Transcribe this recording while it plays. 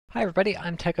Hi everybody,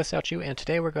 I'm Tychocelchuuu, and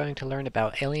today we're going to learn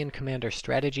about Alien Commander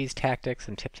strategies, tactics,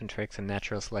 and tips and tricks in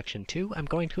Natural Selection 2. I'm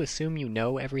going to assume you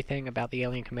know everything about the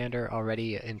Alien Commander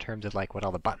already in terms of like what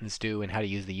all the buttons do and how to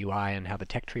use the UI and how the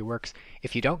tech tree works.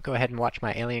 If you don't, go ahead and watch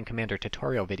my Alien Commander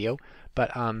tutorial video,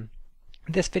 but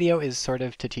this video is sort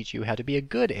of to teach you how to be a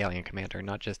good Alien Commander,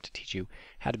 not just to teach you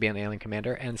how to be an Alien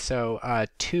Commander. And so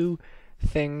two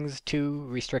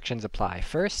restrictions apply.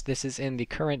 First, this is in the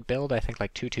current build, I think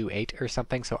like 228 or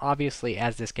something, so obviously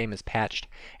as this game is patched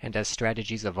and as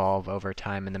strategies evolve over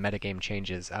time and the metagame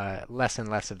changes, less and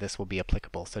less of this will be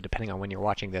applicable. So depending on when you're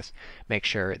watching this, make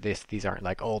sure these aren't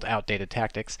like old, outdated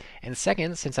tactics. And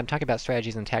second, since I'm talking about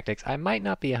strategies and tactics, I might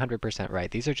not be 100% right.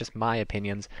 These are just my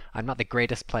opinions. I'm not the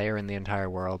greatest player in the entire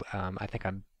world. I think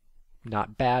I'm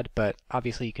not bad, but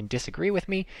obviously you can disagree with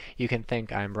me. You can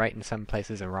think I'm right in some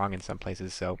places and wrong in some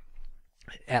places, so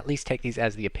at least take these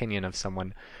as the opinion of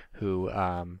someone who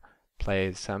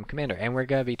plays some commander. And we're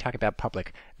going to be talking about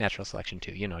public natural selection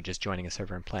too, just joining a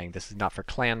server and playing. This is not for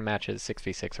clan matches,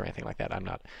 6v6 or anything like that. I'm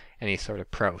not any sort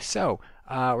of pro. So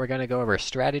we're going to go over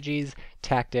strategies,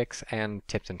 tactics, and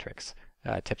tips and tricks.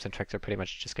 Tips and tricks are pretty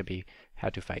much just going to be how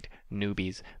to fight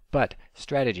newbies. But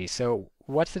strategy. So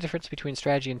what's the difference between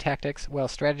strategy and tactics? Well,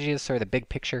 strategy is sort of the big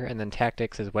picture, and then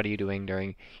tactics is what are you doing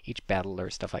during each battle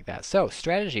or stuff like that. So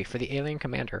strategy for the alien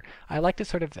commander. I like to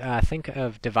sort of think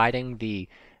of dividing the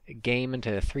game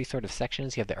into three sort of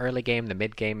sections. You have the early game, the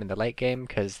mid game, and the late game,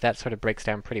 because that sort of breaks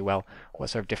down pretty well what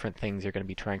sort of different things you're going to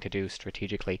be trying to do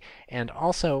strategically. And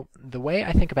also, the way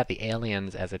I think about the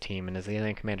aliens as a team, and as the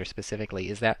alien commander specifically,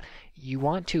 is that you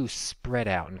want to spread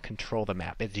out and control the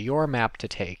map. It's your map to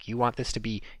take. You want this to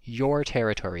be your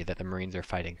territory that the Marines are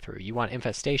fighting through. You want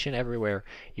infestation everywhere.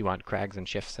 You want crags and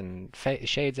shifts and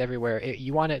shades everywhere.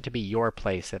 You want it to be your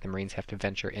place that the Marines have to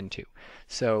venture into.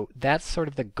 So that's sort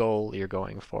of the goal you're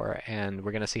going for, and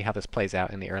we're going to see how this plays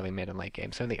out in the early, mid, and late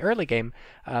game. So in the early game,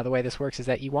 the way this works is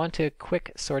that you want to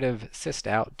quick sort of syst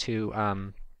out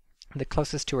to the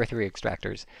closest 2 or 3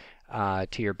 extractors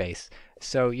to your base.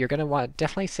 So you're going to want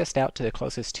definitely syst out to the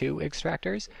closest 2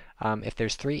 extractors. If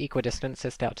there's 3 equidistant,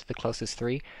 syst out to the closest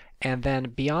 3. And then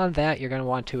beyond that, you're going to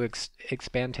want to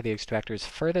expand to the extractors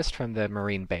furthest from the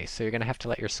Marine base. So you're going to have to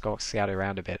let your skulk scout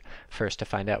around a bit first to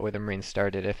find out where the Marines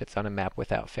started if it's on a map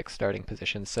without fixed starting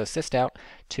positions. So syst out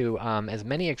to as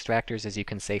many extractors as you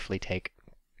can safely take.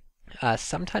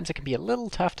 Sometimes it can be a little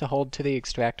tough to hold to the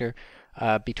extractor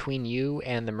between you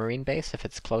and the Marine base if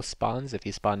it's close spawns, if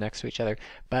you spawn next to each other,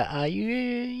 but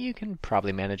you can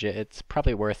probably manage it. It's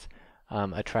probably worth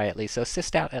a try at least. So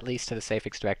syst out at least to the safe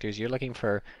extractors. You're looking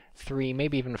for 3,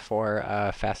 maybe even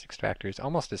 4 fast extractors,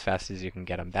 almost as fast as you can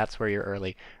get them. That's where your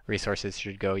early resources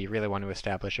should go. You really want to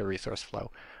establish a resource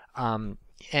flow.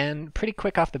 And pretty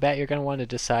quick off the bat, you're going to want to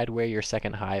decide where your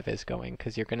second hive is going,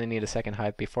 because you're going to need a second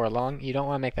hive before long. You don't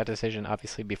want to make that decision,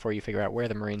 obviously, before you figure out where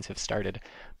the Marines have started.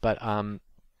 But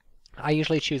I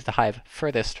usually choose the hive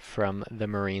furthest from the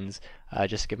Marines,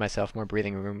 just to give myself more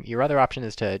breathing room. Your other option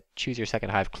is to choose your second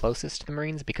hive closest to the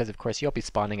Marines, because of course you'll be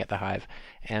spawning at the hive,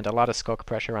 and a lot of skulk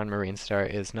pressure on Marine Star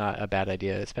is not a bad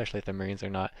idea, especially if the Marines are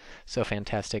not so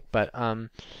fantastic. But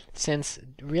since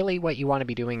really what you want to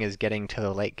be doing is getting to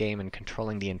the late game and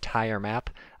controlling the entire map,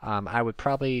 I would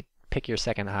probably pick your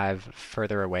second hive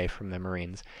further away from the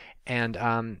Marines.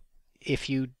 And if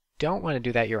you don't want to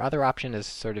do that, your other option is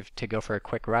sort of to go for a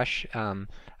quick rush,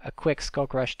 a quick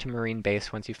skulk rush to Marine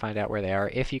base once you find out where they are.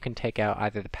 If you can take out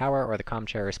either the power or the comm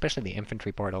chair, especially the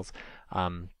infantry portals,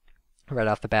 right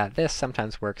off the bat. This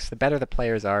sometimes works. The better the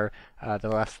players are, the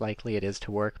less likely it is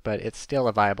to work, but it's still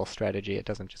a viable strategy. It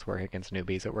doesn't just work against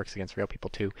newbies, it works against real people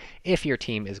too, if your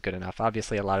team is good enough.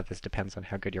 Obviously, a lot of this depends on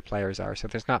how good your players are, so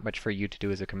there's not much for you to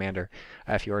do as a commander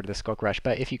if you order the Skulk Rush.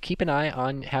 But if you keep an eye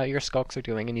on how your Skulks are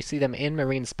doing, and you see them in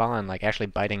Marine spawn, like actually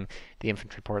biting the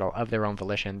infantry portal of their own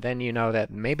volition, then you know that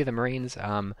maybe the Marines,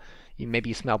 maybe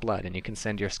you smell blood and you can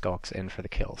send your Skulks in for the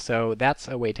kill. So that's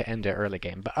a way to end it early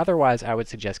game. But otherwise, I would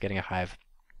suggest getting a hive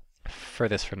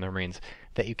furthest from the Marines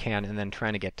that you can, and then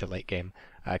trying to get to late game,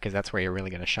 because that's where you're really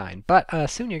going to shine. But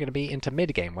soon you're going to be into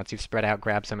mid game once you've spread out,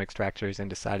 grabbed some extractors, and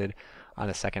decided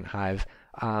on a second hive.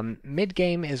 Mid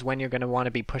game is when you're going to want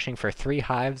to be pushing for 3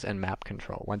 hives and map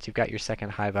control. Once you've got your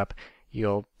second hive up,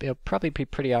 it'll probably be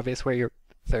pretty obvious where your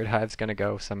third hive's going to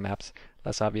go. Some maps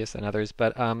less obvious than others,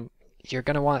 but you're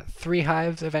going to want 3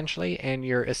 hives eventually, and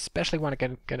you're especially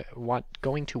going to want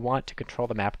to control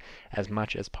the map as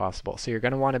much as possible. So you're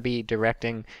going to want to be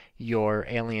directing your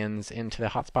aliens into the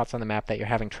hotspots on the map that you're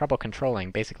having trouble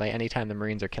controlling. Basically, anytime the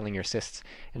Marines are killing your cysts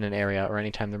in an area, or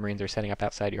anytime the Marines are setting up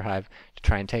outside your hive to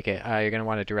try and take it, you're going to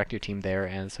want to direct your team there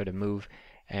and sort of move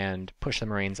and push the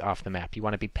Marines off the map. You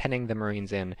want to be penning the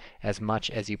Marines in as much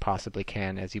as you possibly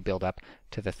can as you build up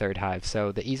to the third hive.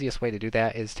 So the easiest way to do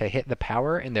that is to hit the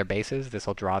power in their bases. This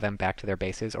will draw them back to their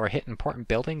bases, or hit important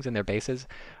buildings in their bases,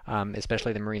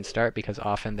 especially the Marine start, because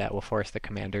often that will force the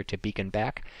commander to beacon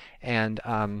back. And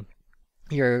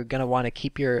you're going to want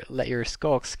to let your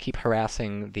skulks keep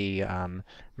harassing the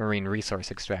Marine resource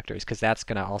extractors, because that's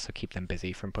going to also keep them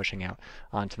busy from pushing out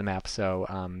onto the map. So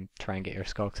try and get your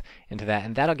skulks into that,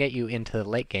 and that'll get you into the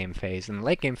late game phase. And the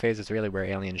late game phase is really where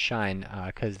aliens shine,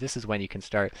 because this is when you can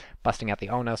start busting out the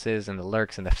Onoses and the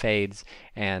Lurks and the Fades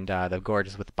and the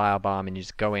Gorges with the Bile Bomb, and you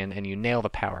just go in and you nail the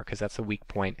power, because that's the weak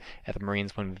point at the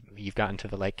Marines when you've gotten to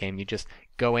the late game. You just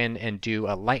go in and do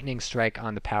a lightning strike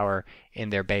on the power in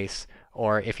their base.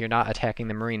 Or if you're not attacking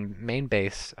the Marine main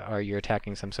base, or you're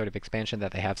attacking some sort of expansion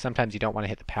that they have, sometimes you don't want to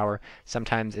hit the power.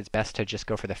 Sometimes it's best to just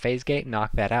go for the phase gate,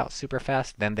 knock that out super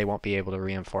fast, then they won't be able to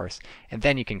reinforce. And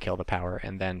then you can kill the power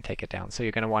and then take it down. So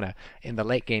you're going to want to, in the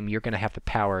late game, you're going to have the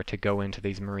power to go into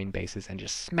these Marine bases and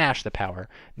just smash the power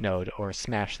node or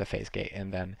smash the phase gate.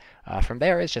 And then from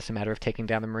there, it's just a matter of taking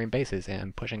down the Marine bases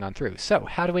and pushing on through. So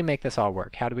how do we make this all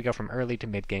work? How do we go from early to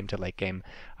mid game to late game?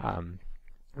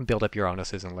 Build up your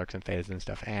Onoses and Lurks and Fades and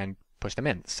stuff, and push them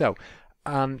in. So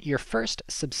your first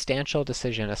substantial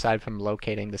decision, aside from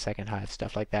locating the second hive,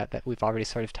 stuff like that, that we've already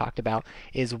sort of talked about,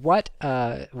 is what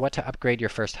to upgrade your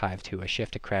first hive to, a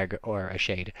Shift, a Crag, or a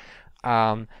Shade.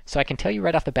 So I can tell you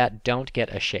right off the bat, don't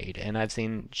get a Shade. And I've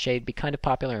seen Shade be kind of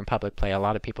popular in public play. A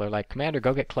lot of people are like, Commander,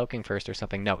 go get Cloaking first or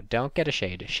something. No, don't get a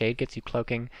Shade. Shade gets you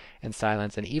Cloaking and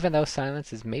Silence. And even though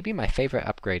Silence is maybe my favorite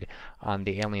upgrade on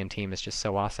the Alien team, it's just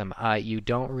so awesome, you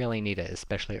don't really need it,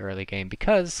 especially early game,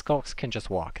 because Skulks can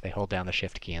just walk. They hold down the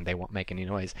Shift key and they won't make any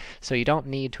noise. So you don't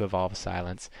need to evolve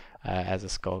Silence as a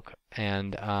Skulk,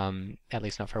 and at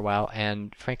least not for a while.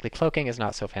 And frankly, Cloaking is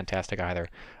not so fantastic either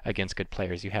against good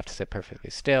players. You have to sit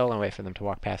perfectly still and wait for them to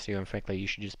walk past you, and frankly, you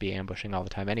should just be ambushing all the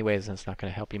time anyways, and it's not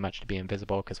going to help you much to be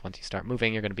invisible, because once you start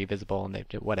moving, you're going to be visible, and they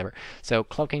do whatever. So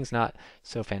Cloaking's not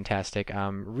so fantastic,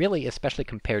 really, especially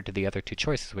compared to the other two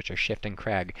choices, which are Shift and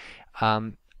Crag.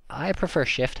 I prefer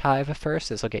Shift Hive first.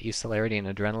 This will get you Celerity and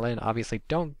Adrenaline. Obviously,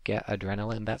 don't get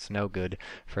Adrenaline. That's no good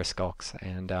for Skulks,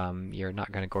 and you're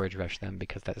not going to Gorge Rush them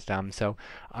because that's dumb. So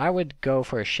I would go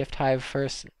for a Shift Hive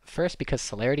first because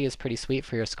Celerity is pretty sweet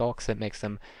for your Skulks. It makes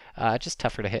them just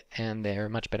tougher to hit, and they're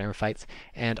much better in fights.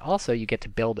 And also, you get to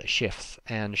build shifts,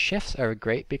 and shifts are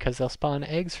great because they'll spawn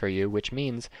eggs for you, which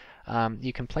means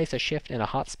you can place a shift in a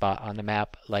hotspot on the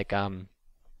map, like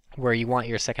where you want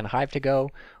your second hive to go,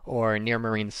 or near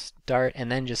Marine start,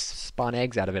 and then just spawn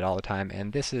eggs out of it all the time.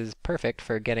 And this is perfect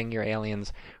for getting your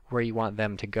aliens where you want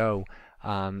them to go,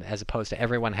 as opposed to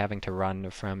everyone having to run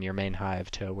from your main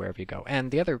hive to wherever you go. And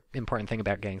the other important thing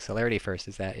about getting Celerity first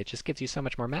is that it just gives you so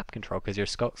much more map control, because your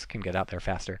Skulks can get out there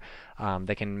faster.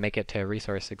 They can make it to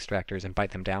resource extractors and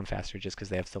bite them down faster just because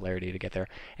they have Celerity to get there.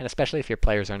 And especially if your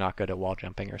players are not good at wall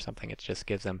jumping or something, it just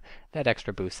gives them that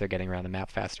extra boost. They're getting around the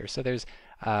map faster. So there's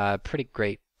pretty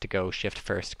great to go Shift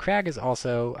first. Crag is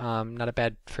also not a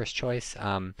bad first choice.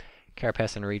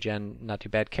 Carapace and Regen, not too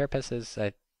bad. Carapace is...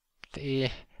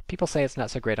 people say it's not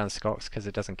so great on Skulks because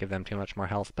it doesn't give them too much more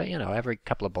health, but you know, every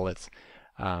couple of bullets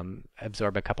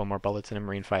absorb a couple more bullets in a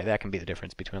Marine fight. That can be the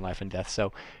difference between life and death.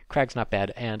 So Crag's not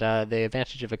bad, and the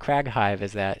advantage of a Crag hive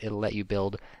is that it'll let you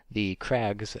build the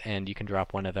Crags, and you can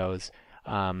drop one of those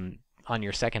on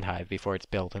your second hive before it's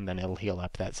built, and then it'll heal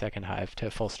up that second hive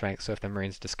to full strength. So if the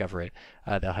Marines discover it,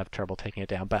 they'll have trouble taking it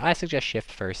down. But I suggest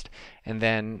Shift first, and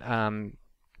then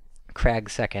Crag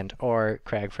second, or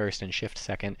Crag first and Shift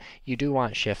second. You do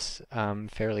want shifts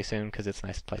fairly soon, because it's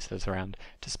nice to place those around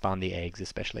to spawn the eggs,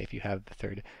 especially if you have the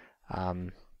third,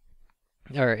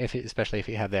 especially if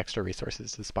you have the extra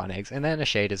resources to spawn eggs. And then a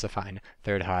Shade is a fine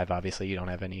third hive. Obviously, you don't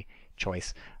have any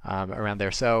choice around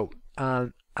there. So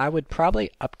I would probably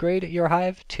upgrade your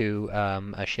hive to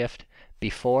a Shift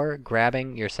before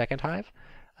grabbing your second hive.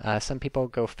 Some people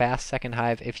go fast second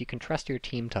hive. If you can trust your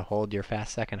team to hold your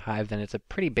fast second hive, then it's a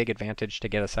pretty big advantage to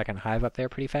get a second hive up there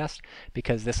pretty fast,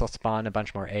 because this will spawn a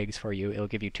bunch more eggs for you. It'll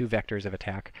give you 2 vectors of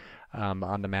attack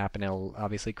on the map, and it'll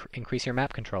obviously increase your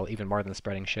map control even more than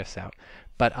spreading shifts out.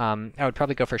 But I would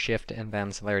probably go for Shift and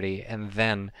then Celerity, and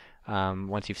then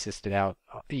once you've systed out,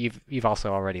 you've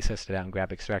also already systed out and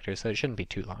grabbed extractors, so it shouldn't be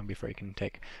too long before you can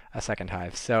take a second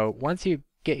hive. So once you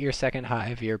get your second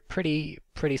hive, you're pretty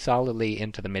solidly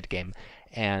into the mid game,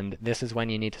 and this is when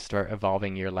you need to start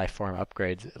evolving your life form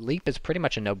upgrades. Leap is pretty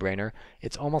much a no-brainer.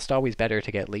 It's almost always better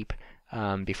to get Leap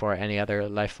before any other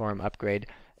life form upgrade.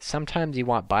 Sometimes you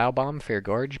want Bile Bomb for your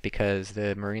Gorge, because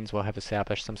the Marines will have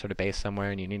established some sort of base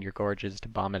somewhere and you need your Gorges to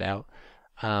bomb it out.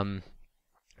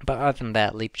 But other than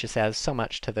that, Leap just adds so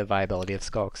much to the viability of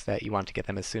skulks that you want to get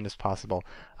them as soon as possible.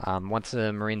 Once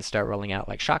the Marines start rolling out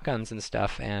like shotguns and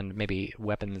stuff, and maybe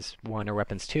weapons 1 or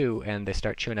weapons 2, and they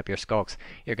start chewing up your skulks,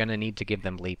 you're going to need to give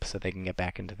them Leap so they can get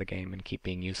back into the game and keep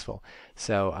being useful.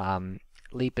 So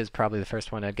Leap is probably the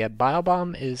first one I'd get.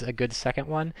 Biobomb is a good second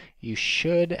one. You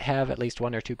should have at least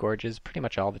 1 or 2 Gorges pretty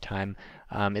much all the time.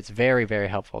 It's very, very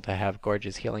helpful to have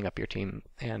Gorges healing up your team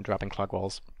and dropping Clog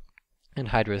Walls and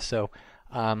Hydras. So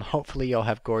hopefully you'll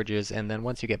have Gorges, and then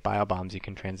once you get Biobombs, you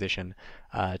can transition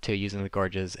to using the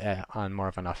Gorges on more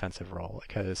of an offensive role,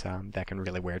 because that can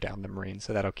really wear down the Marines.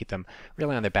 So that'll keep them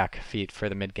really on their back feet for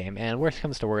the mid-game. And worst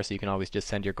comes to worst, you can always just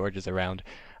send your Gorges around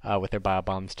with their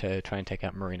Biobombs to try and take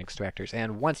out Marine Extractors.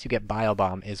 And once you get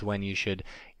Biobomb is when you should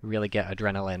really get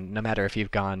Adrenaline, no matter if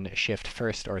you've gone Shift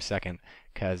first or second,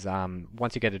 because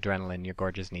once you get Adrenaline, your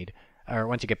Gorges need or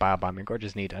once you get Biobomb, your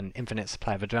Gorges need an infinite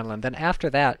supply of Adrenaline. Then after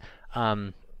that,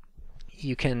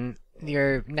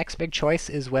 your next big choice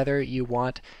is whether you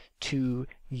want to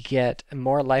get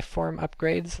more life form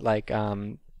upgrades, like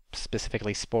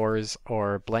specifically Spores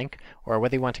or Blink, or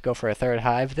whether you want to go for a third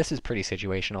Hive. This is pretty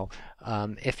situational.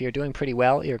 If you're doing pretty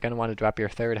well, you're going to want to drop your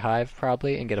third Hive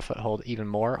probably and get a foothold even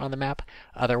more on the map.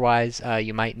 Otherwise,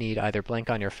 you might need either Blink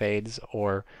on your Fades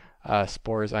or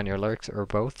Spores on your Lurks, or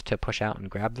both, to push out and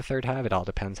grab the third Hive. It all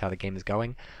depends how the game is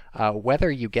going.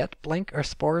 Whether you get Blink or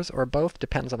Spores or both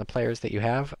depends on the players that you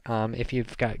have. If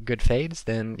you've got good Fades,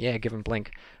 then yeah, give them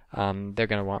Blink. They're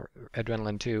going to want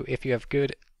Adrenaline too. If you have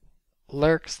good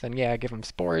Lurks, then yeah, give them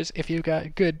Spores. If you've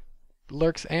got good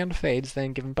Lurks and Fades,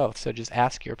 then give them both. So just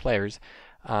ask your players.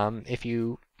 If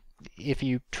you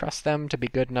trust them to be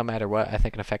good no matter what, I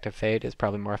think an effective Fade is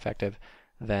probably more effective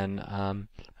than an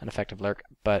effective Lurk,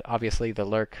 but obviously the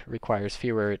Lurk requires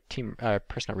fewer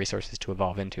personal resources to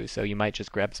evolve into, so you might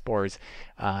just grab Spores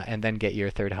and then get your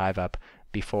third Hive up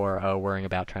before worrying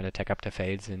about trying to tech up to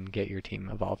Fades and get your team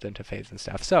evolved into Fades and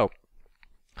stuff. So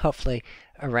hopefully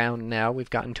around now we've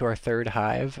gotten to our third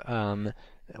Hive.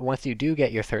 Once you do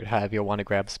get your third Hive, you'll want to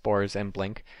grab Spores and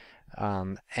Blink,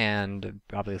 and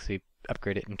obviously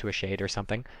upgrade it into a Shade or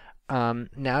something.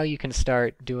 Now you can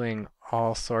start doing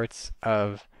all sorts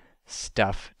of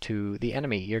stuff to the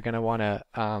enemy. You're going to want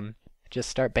to just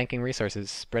start banking resources,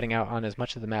 spreading out on as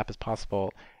much of the map as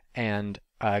possible, and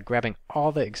grabbing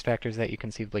all the extractors that you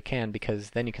conceivably can,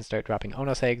 because then you can start dropping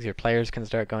Onos eggs, your players can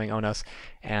start going Onos,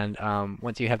 and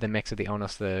once you have the mix of the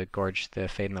Onos, the Gorge, the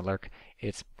Fade, and the Lurk,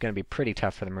 it's going to be pretty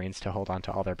tough for the Marines to hold on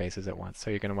to all their bases at once. So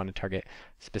you're going to want to target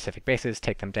specific bases,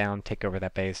 take them down, take over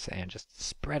that base, and just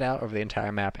spread out over the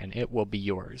entire map, and it will be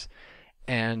yours.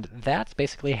 And that's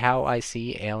basically how I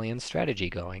see Alien strategy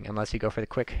going. Unless you go for the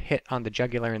quick hit on the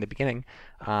jugular in the beginning,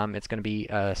 it's going to be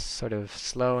a sort of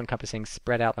slow, encompassing,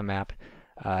 spread out the map,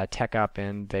 tech up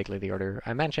in vaguely the order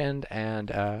I mentioned,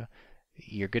 and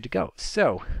you're good to go.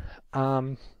 So,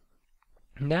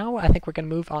 now I think we're going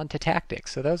to move on to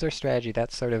tactics. So those are strategy.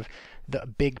 That's sort of the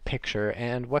big picture.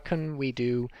 And what can we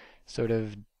do sort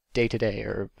of day to day,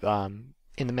 or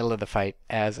in the middle of the fight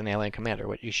as an alien commander?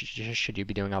 What should you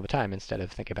be doing all the time instead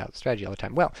of thinking about strategy all the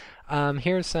time? Well,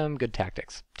 here's some good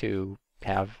tactics to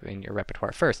have in your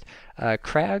repertoire. First,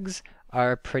 Crags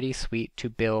are pretty sweet to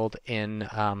build in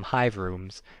hive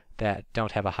rooms that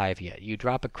don't have a hive yet. You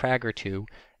drop a Crag or two,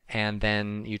 and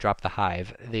then you drop the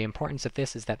hive. The importance of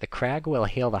this is that the Crag will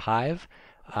heal the hive,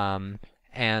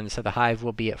 and so the hive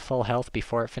will be at full health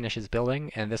before it finishes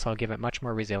building, and this will give it much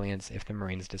more resilience if the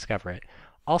Marines discover it.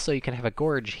 Also, you can have a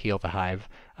Gorge heal the hive.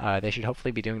 They should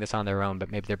hopefully be doing this on their own,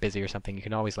 but maybe they're busy or something. You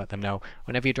can always let them know.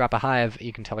 Whenever you drop a hive,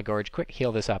 you can tell a Gorge, quick,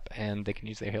 heal this up, and they can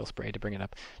use their heal spray to bring it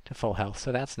up to full health.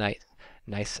 So that's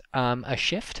nice. A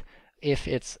Shift, if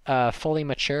it's fully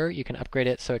mature, you can upgrade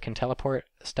it so it can teleport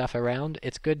stuff around.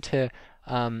 It's good to,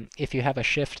 if you have a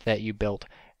Shift that you built,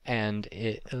 and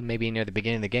it maybe near the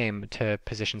beginning of the game, to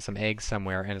position some eggs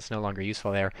somewhere and it's no longer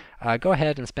useful there, go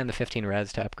ahead and spend the 15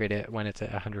 res to upgrade it when it's at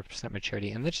 100%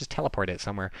 maturity, and then just teleport it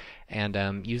somewhere and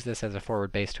use this as a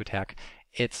forward base to attack.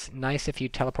 It's nice if you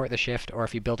teleport the Shift, or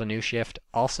if you build a new Shift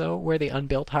also where the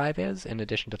unbuilt hive is, in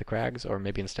addition to the Crags, or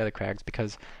maybe instead of Crags,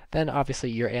 because then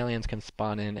obviously your aliens can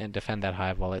spawn in and defend that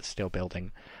hive while it's still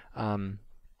building.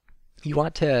 You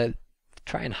want to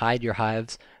try and hide your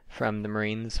hives from the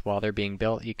Marines while they're being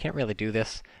built. You can't really do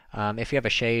this. If you have a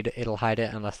Shade, it'll hide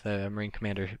it unless the Marine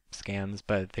commander scans,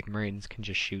 but the Marines can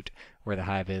just shoot where the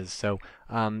hive is. So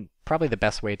probably the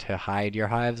best way to hide your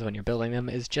hives when you're building them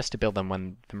is just to build them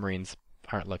when the Marines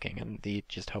aren't looking, and you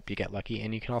just hope you get lucky.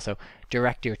 And you can also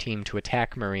direct your team to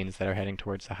attack Marines that are heading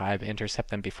towards the hive,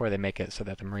 intercept them before they make it, so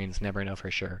that the Marines never know for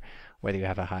sure whether you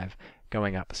have a hive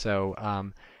going up. So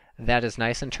that is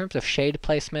nice. In terms of shade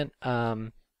placement,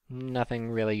 nothing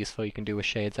really useful you can do with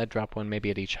shades. I'd drop one maybe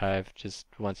at each hive, just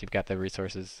once you've got the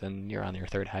resources and you're on your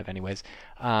third hive anyways.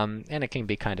 And it can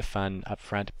be kind of fun up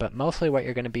front, but mostly what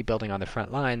you're going to be building on the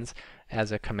front lines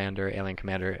as a commander, alien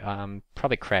commander,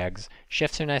 probably crags.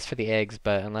 Shifts are nice for the eggs,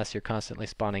 but unless you're constantly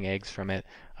spawning eggs from it,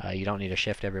 you don't need a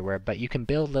shift everywhere. But you can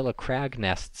build little crag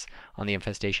nests on the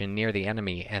infestation near the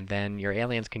enemy, and then your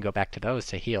aliens can go back to those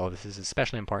to heal. This is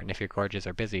especially important if your gorges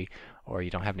are busy or you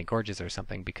don't have any gorges or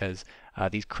something, because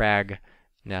these crag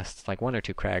nests, like 1 or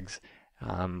 2 crags,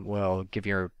 will give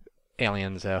your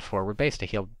aliens a forward base to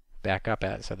heal back up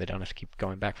at, so they don't have to keep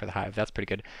going back for the hive. That's pretty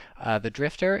good. The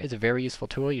drifter is a very useful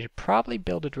tool. You should probably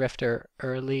build a drifter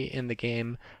early in the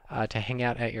game to hang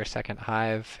out at your second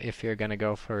hive if you're going to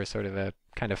go for sort of a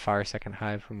kind of far second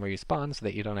hive from where you spawn, so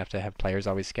that you don't have to have players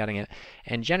always scouting it.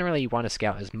 And generally you want to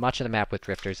scout as much of the map with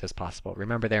drifters as possible.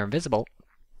 Remember, they're invisible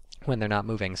when they're not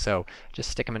moving, so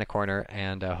just stick them in a corner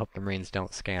and hope the Marines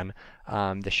don't scan.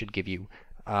 This should give you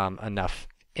enough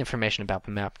information about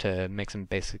the map to make some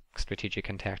basic strategic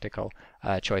and tactical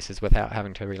choices without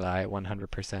having to rely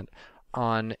 100%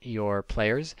 on your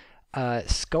players.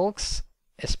 Skulks,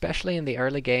 especially in the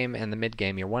early game and the mid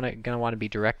game, you're going to want to be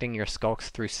directing your skulks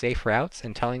through safe routes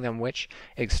and telling them which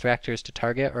extractors to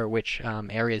target or which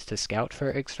areas to scout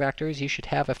for extractors. You should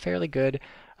have a fairly good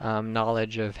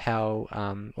knowledge of how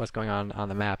what's going on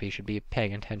the map. You should be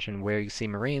paying attention where you see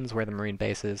Marines, where the Marine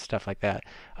base is, stuff like that.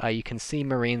 You can see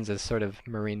Marines as sort of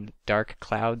Marine dark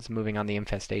clouds moving on the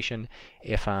infestation.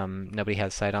 If nobody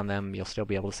has sight on them, you'll still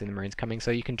be able to see the Marines coming.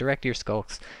 So you can direct your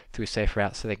skulks through safe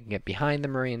routes so they can get behind the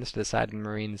Marines, to the side of the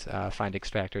Marines, find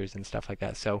extractors and stuff like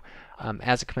that. So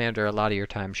as a commander, a lot of your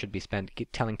time should be spent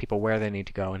telling people where they need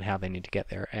to go and how they need to get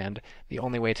there. And the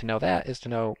only way to know that is to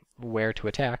know where to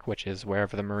attack, which is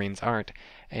wherever the Marines aren't,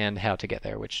 and how to get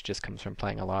there, which just comes from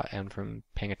playing a lot and from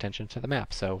paying attention to the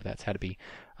map. So that's how to be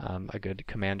a good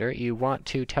commander. You want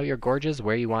to tell your gorges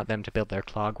where you want them to build their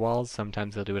clog walls.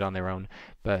 Sometimes they'll do it on their own,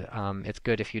 but it's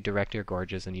good if you direct your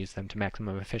gorges and use them to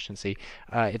maximum efficiency.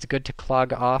 It's good to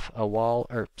clog off a wall,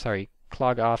 or sorry,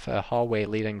 clog off a hallway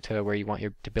leading to where you want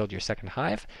to build your second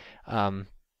hive.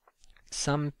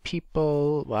 Some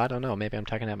people, well, I don't know, maybe I'm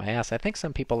talking out my ass. I think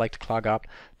some people like to clog up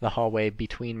the hallway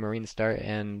between Marine Start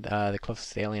and the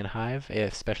closest alien hive,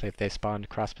 especially if they spawned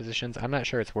cross positions. I'm not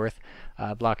sure it's worth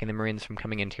blocking the Marines from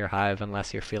coming into your hive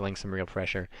unless you're feeling some real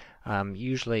pressure.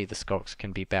 Usually the skulks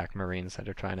can beat back Marines that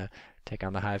are trying to take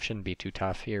on the hive. Shouldn't be too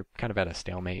tough. You're kind of at a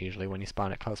stalemate usually when you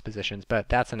spawn at close positions, but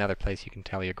that's another place you can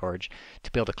tell your gorge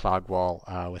to build a clog wall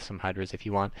with some hydras if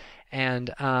you want.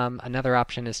 And another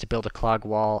option is to build a clog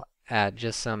wall at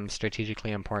just some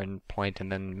strategically important point,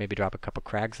 and then maybe drop a couple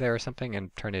crags there or something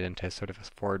and turn it into sort of a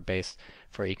forward base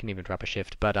for you can even drop a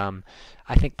shift. But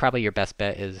I think probably your best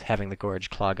bet is having the gorge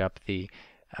clog up the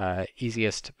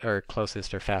easiest or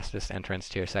closest or fastest entrance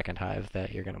to your second hive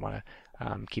that you're going to want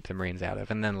to keep the Marines out of,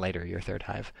 and then later your third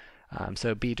hive.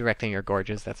 So be directing your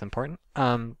gorges, that's important.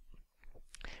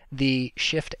 The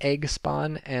shift egg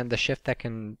spawn and the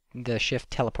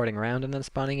shift teleporting around and then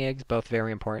spawning eggs, both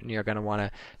very important. You're going to want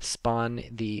to spawn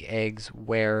the eggs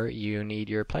where you need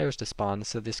your players to spawn.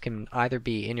 So this can either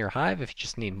be in your hive if you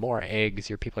just need more eggs,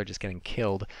 your people are just getting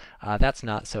killed. That's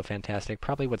not so fantastic.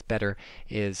 Probably what's better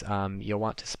is you'll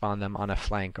want to spawn them on a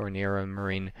flank or near a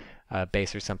Marine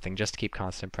base or something, just to keep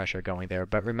constant pressure going there.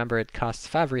 But remember, it costs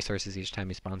 5 resources each time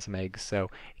you spawn some eggs, so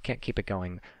you can't keep it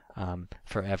going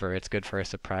forever. It's good for a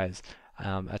surprise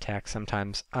attack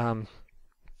sometimes.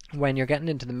 When you're getting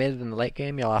into the mid and the late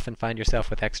game, you'll often find yourself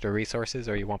with extra resources,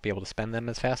 or you won't be able to spend them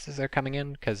as fast as they're coming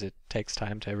in because it takes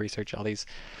time to research all these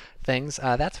things.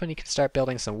 That's when you can start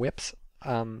building some whips.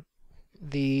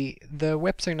 The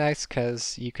whips are nice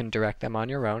because you can direct them on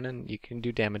your own, and you can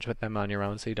do damage with them on your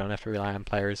own, so you don't have to rely on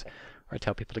players or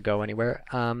tell people to go anywhere.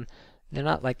 They're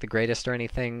not like the greatest or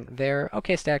anything. They're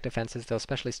okay stack defenses. They'll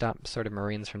especially stop sort of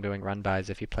Marines from doing run-bys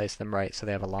if you place them right, so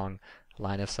they have a long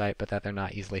line of sight, but that they're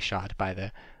not easily shot by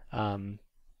the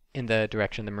in the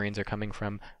direction the Marines are coming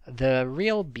from. The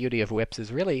real beauty of whips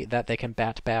is really that they can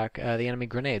bat back the enemy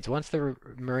grenades. Once the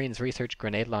Marines research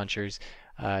grenade launchers,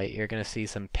 you're going to see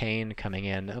some pain coming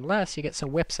in, unless you get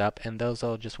some whips up, and those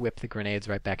will just whip the grenades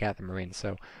right back at the Marines.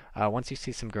 So once you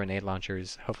see some grenade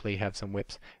launchers, hopefully you have some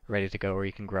whips ready to go, or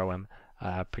you can grow them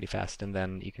pretty fast, and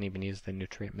then you can even use the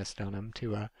nutrient mist on them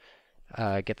to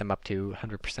get them up to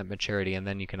 100% maturity, and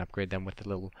then you can upgrade them with the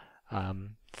little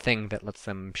thing that lets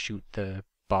them shoot the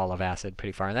ball of acid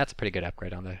pretty far, and that's a pretty good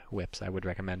upgrade on the whips. I would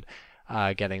recommend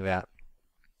getting that.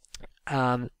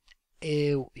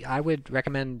 I would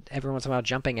recommend every once in a while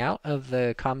jumping out of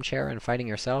the comm chair and fighting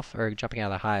yourself, or jumping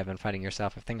out of the hive and fighting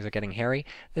yourself if things are getting hairy.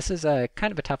 This is a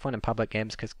kind of a tough one in public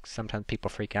games because sometimes people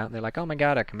freak out and they're like, "Oh my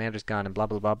God, our commander's gone," and blah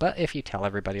blah blah. But if you tell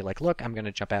everybody, like, "Look, I'm going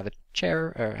to jump out of the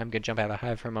chair, or I'm going to jump out of the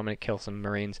hive for a moment, kill some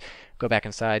Marines, go back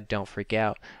inside, don't freak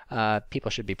out,"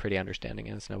 people should be pretty understanding,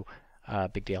 and it's no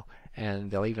big deal. And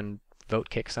they'll even vote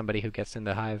kick somebody who gets in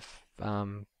the hive.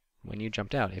 When you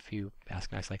jumped out, if you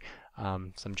ask nicely,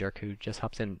 some jerk who just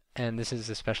hops in. And this is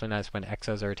especially nice when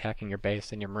Exos are attacking your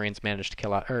base and your Marines manage to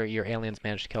kill off, or your aliens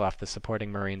manage to kill off the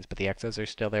supporting Marines, but the Exos are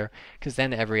still there, because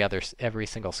then every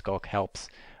single skulk helps.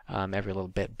 Every little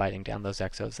bit biting down those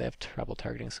Exos. They have trouble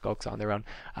targeting skulks on their own.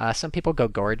 Some people go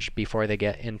gorge before they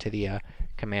get into the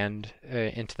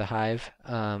into the hive.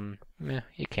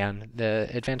 You can. The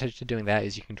advantage to doing that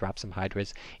is you can drop some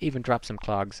Hydras, even drop some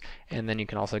Clogs, and then you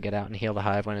can also get out and heal the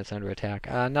hive when it's under attack.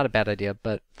 Not a bad idea,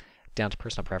 but down to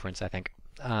personal preference, I think.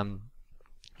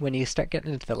 When you start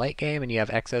getting into the late game and you have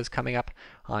Exos coming up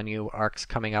on you, Arcs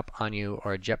coming up on you,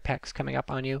 or Jetpacks coming up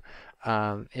on you,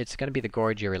 it's going to be the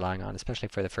Gorge you're relying on, especially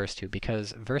for the first two,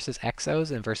 because versus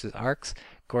Exos and versus Arcs,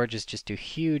 Gorges just do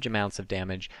huge amounts of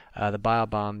damage. The Bile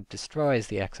Bomb destroys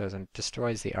the Exos and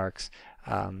destroys the Arcs.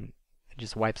 It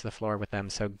just wipes the floor with them,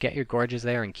 so get your Gorges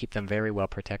there and keep them very well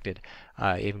protected.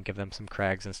 Even give them some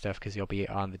Crags and stuff, because you'll be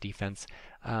on the defense.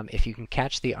 If you can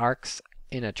catch the Arcs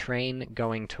in a train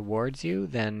going towards you,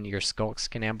 then your Skulks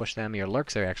can ambush them. Your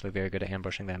Lurks are actually very good at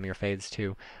ambushing them. Your Fades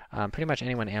too. Pretty much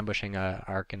anyone ambushing a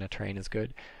Arc in a train is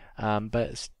good.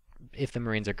 But if the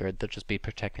Marines are good, they'll just be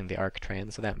protecting the Arc train,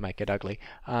 so that might get ugly.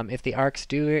 If the Arcs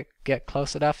do get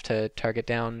close enough to target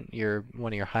down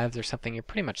one of your hives or something, you're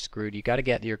pretty much screwed. You got to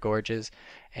get your Gorges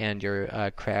and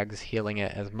your Crags healing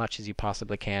it as much as you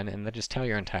possibly can, and then just tell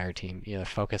your entire team,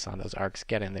 focus on those Arcs,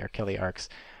 get in there, kill the Arcs.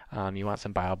 You want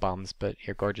some Bile Bombs, but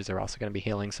your Gorges are also going to be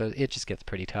healing, so it just gets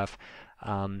pretty tough.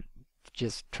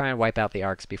 Just try and wipe out the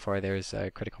Arcs before there's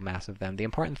a critical mass of them. The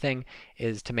important thing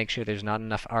is to make sure there's not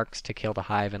enough Arcs to kill the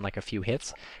hive in like a few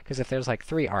hits, because if there's like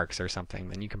 3 Arcs or something,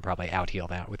 then you can probably out-heal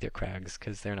that with your Crags,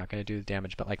 because they're not going to do the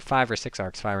damage. But like 5 or 6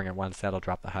 Arcs firing at once, that'll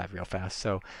drop the hive real fast.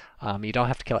 So you don't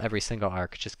have to kill every single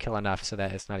Arc, just kill enough so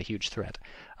that it's not a huge threat.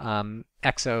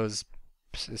 Exos,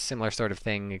 similar sort of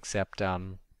thing, except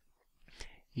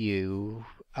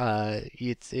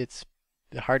it's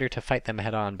harder to fight them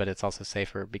head on, but it's also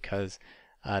safer because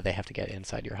they have to get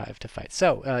inside your hive to fight.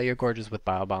 So your Gorges with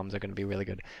Bile Bombs are going to be really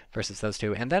good versus those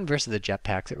two. And then versus the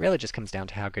Jetpacks, it really just comes down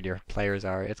to how good your players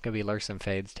are. It's going to be Lurks and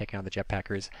Fades taking on the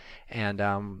Jetpackers,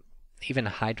 and even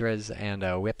Hydras and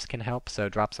Whips can help, so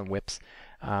drop some Whips.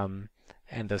 And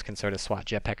those can sort of swat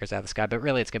Jetpackers out of the sky, but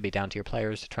really it's going to be down to your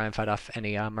players to try and fight off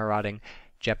any marauding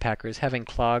Jetpackers. Having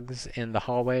Clogs in the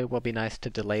hallway will be nice to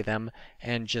delay them,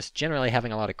 and just generally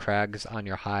having a lot of Crags on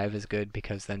your hive is good,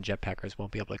 because then Jetpackers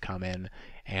won't be able to come in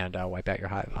and wipe out your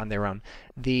hive on their own.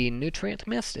 The Nutrient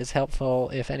Mist is helpful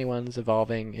if anyone's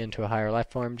evolving into a higher life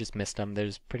form. Just mist them.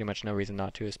 There's pretty much no reason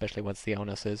not to, especially once the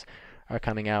Onuses are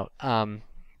coming out.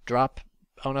 Drop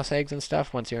Onus eggs and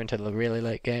stuff once you're into the really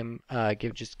late game.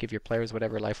 Just give your players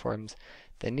whatever life forms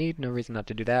they need. No reason not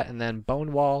to do that. And then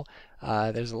Bone Wall.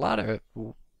 There's a lot of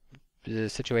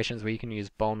situations where you can use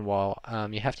Bone Wall.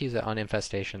 You have to use it on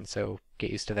infestation, so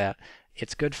get used to that.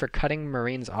 It's good for cutting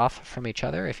Marines off from each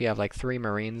other. If you have like 3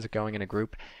 Marines going in a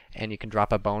group, and you can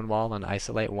drop a Bone Wall and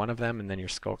isolate one of them, and then your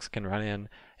Skulks can run in.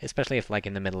 Especially if, like,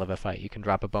 in the middle of a fight, you can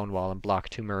drop a Bone Wall and block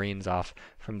 2 Marines off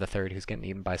from the third who's getting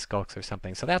eaten by Skulks or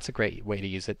something. So that's a great way to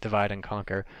use it, divide and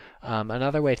conquer.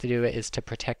 Another way to do it is to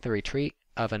protect the retreat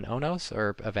of an Onos,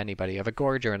 or of anybody, of a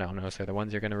Gorge or an Onos, are the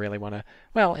ones you're going to really want to,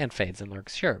 well, and Fades and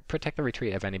Lurks, sure. Protect the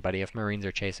retreat of anybody. If Marines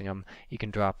are chasing them, you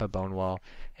can drop a Bone Wall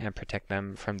and protect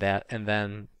them from that. And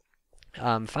then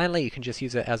finally, you can just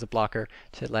use it as a blocker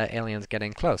to let aliens get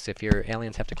in close. If your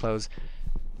aliens have to close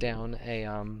down a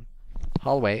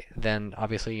hallway, then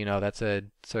obviously that's a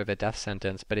sort of a death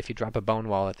sentence. But if you drop a Bone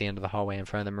Wall at the end of the hallway in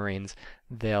front of the Marines,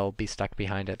 they'll be stuck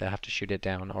behind it. They'll have to shoot it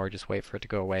down or just wait for it to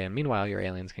go away. And meanwhile, your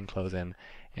aliens can close in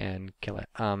and kill it.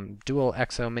 Dual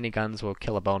Exo miniguns will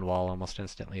kill a Bone Wall almost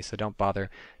instantly, so don't bother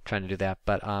trying to do that.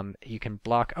 But you can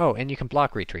block. Oh, and you can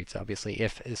block retreats. Obviously,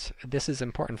 this is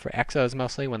important for Exos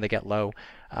mostly when they get low,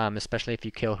 especially if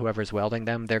you kill whoever's welding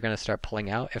them. They're going to start pulling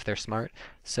out if they're smart.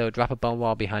 So drop a Bone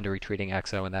Wall behind a retreating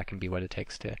Exo, and that can be what it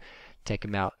takes to take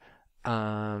them out.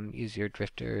 Use your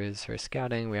drifters for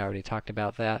scouting. We already talked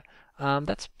about that.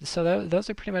 Those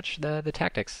are pretty much the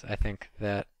tactics, I think,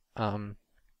 that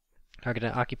are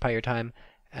going to occupy your time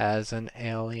as an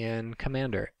alien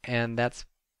commander. And that's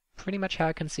pretty much how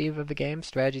I conceive of the game,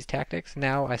 strategies, tactics.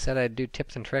 Now, I said I'd do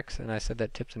tips and tricks, and I said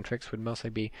that tips and tricks would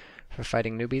mostly be for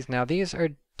fighting newbies. Now, these are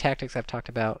tactics I've talked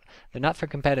about. They're not for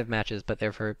competitive matches, but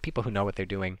they're for people who know what they're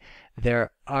doing.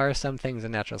 There are some things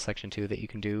in Natural Selection 2 that you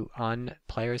can do on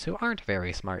players who aren't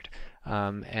very smart.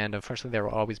 And unfortunately, there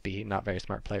will always be not very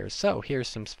smart players. So here's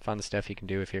some fun stuff you can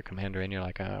do if you're a commander and you're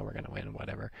like, oh, we're going to win,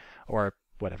 whatever. Or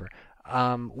whatever.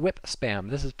 Whip spam.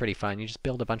 This is pretty fun. You just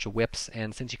build a bunch of whips,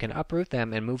 and since you can uproot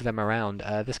them and move them around,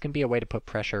 this can be a way to put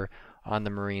pressure on the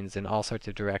Marines in all sorts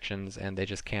of directions, and they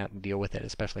just can't deal with it,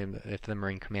 especially if the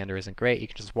Marine commander isn't great. You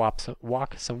can just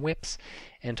walk some whips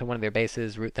into one of their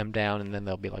bases, root them down, and then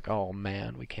they'll be like, oh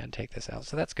man, we can't take this out.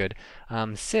 So that's good.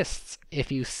 Cysts.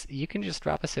 If you can just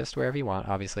drop a cyst wherever you want,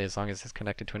 obviously, as long as it's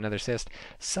connected to another cyst.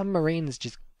 Some Marines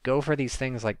just go for these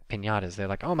things like pinatas. They're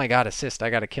like, oh my god, a cyst,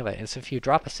 I gotta kill it. And so if you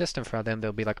drop a cyst in front of them,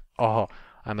 they'll be like, oh,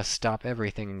 I must stop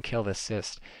everything and kill this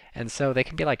cyst. And so they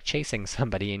can be like chasing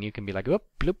somebody, and you can be like, whoop,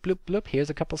 bloop, bloop, bloop, here's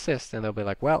a couple cysts. And they'll be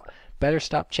like, well, better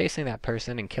stop chasing that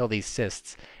person and kill these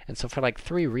cysts. And so for like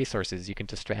 3 resources, you can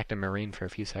distract a Marine for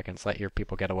a few seconds, let your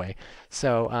people get away.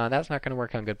 So that's not going to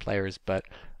work on good players, but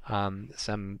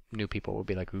some new people will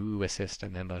be like, ooh, a cyst,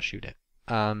 and then they'll shoot it.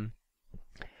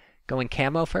 Going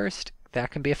camo first. That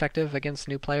can be effective against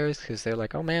new players because they're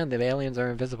like, oh man, the aliens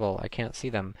are invisible. I can't see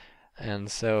them.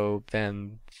 And so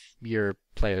then your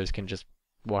players can just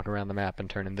walk around the map and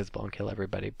turn invisible and kill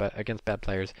everybody. But against bad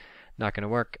players, not going to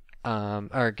work.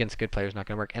 Or against good players, not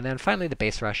going to work. And then finally, the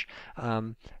base rush.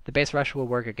 The base rush will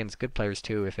work against good players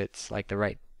too if it's like the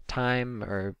right time,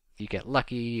 or you get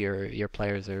lucky, or your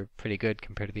players are pretty good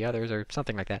compared to the others, or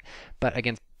something like that. But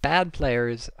against bad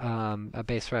players, a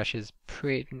base rush is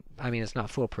I mean, it's not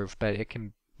foolproof, but it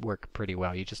can work pretty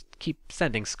well. You just keep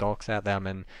sending skulks at them,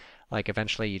 and like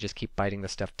eventually you just keep biting the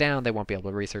stuff down. They won't be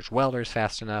able to research welders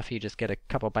fast enough. You just get a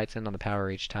couple bites in on the power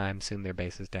each time. Soon their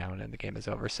base is down and the game is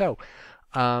over. So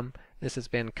this has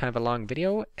been kind of a long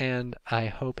video, and I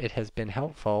hope it has been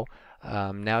helpful.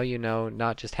 Now you know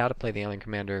not just how to play the Alien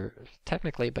Commander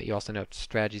technically, but you also know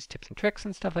strategies, tips, and tricks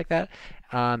and stuff like that.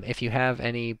 If you have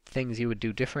any things you would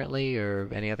do differently or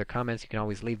any other comments, you can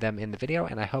always leave them in the video,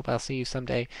 and I hope I'll see you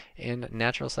someday in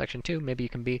Natural Selection 2. Maybe you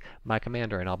can be my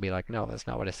commander, and I'll be like, no, that's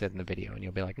not what I said in the video. And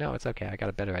you'll be like, no, it's okay, I got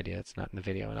a better idea, it's not in the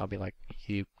video. And I'll be like,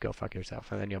 you go fuck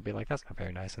yourself. And then you'll be like, that's not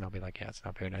very nice. And I'll be like, yeah, it's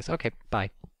not very nice. Okay,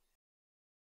 bye.